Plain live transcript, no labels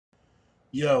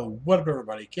Yo, what up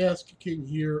everybody? Chaos King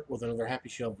here with another Happy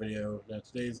Shelf video. Now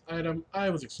today's item I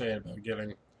was excited about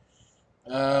getting.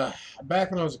 Uh,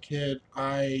 Back when I was a kid,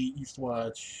 I used to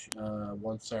watch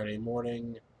one Saturday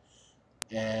morning,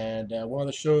 and one of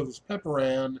the shows was Pepper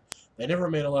Ann. They never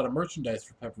made a lot of merchandise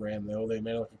for Pepper Ann though. They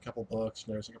made like a couple books,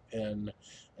 and there was like a pin,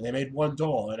 and they made one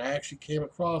doll, and I actually came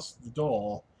across the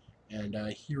doll, and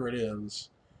here it is.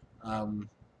 Um,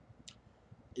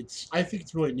 I think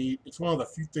it's really neat. It's one of the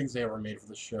few things they ever made for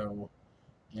the show.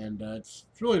 And it's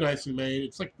really nicely made.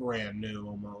 It's like brand new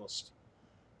almost,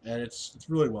 and it's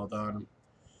really well done.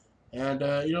 And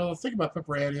the thing about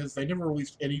Pepper Ann is they never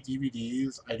released any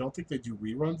DVDs. I don't think they do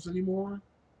reruns anymore,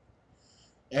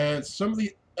 and some of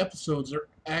the episodes are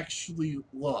actually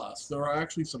lost. There are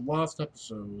actually some lost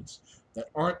episodes that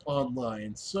aren't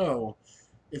online. So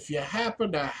if you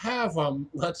happen to have them,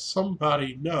 let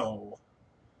somebody know,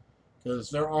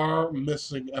 because there are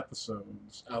missing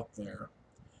episodes out there.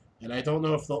 And I don't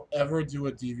know if they'll ever do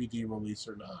a DVD release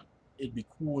or not. It'd be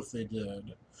cool if they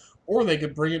did. Or they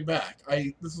could bring it back.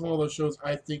 This is one of those shows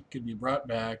I think could be brought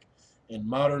back and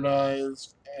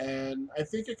modernized, and I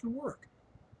think it could work.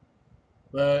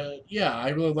 But yeah, I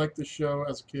really liked the show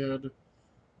as a kid,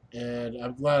 and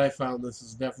I'm glad I found this.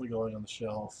 Is definitely going on the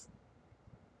shelf.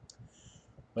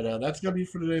 But that's going to be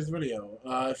for today's video.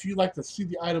 If you'd like to see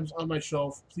the items on my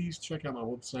shelf, please check out my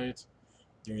website.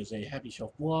 There is a Happy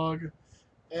Shelf blog.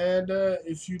 And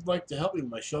if you'd like to help me with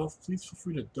my shelf, please feel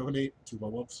free to donate to my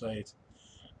website.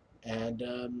 And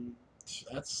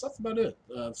that's about it.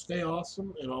 Stay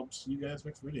awesome, and I'll see you guys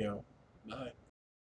next video. Bye.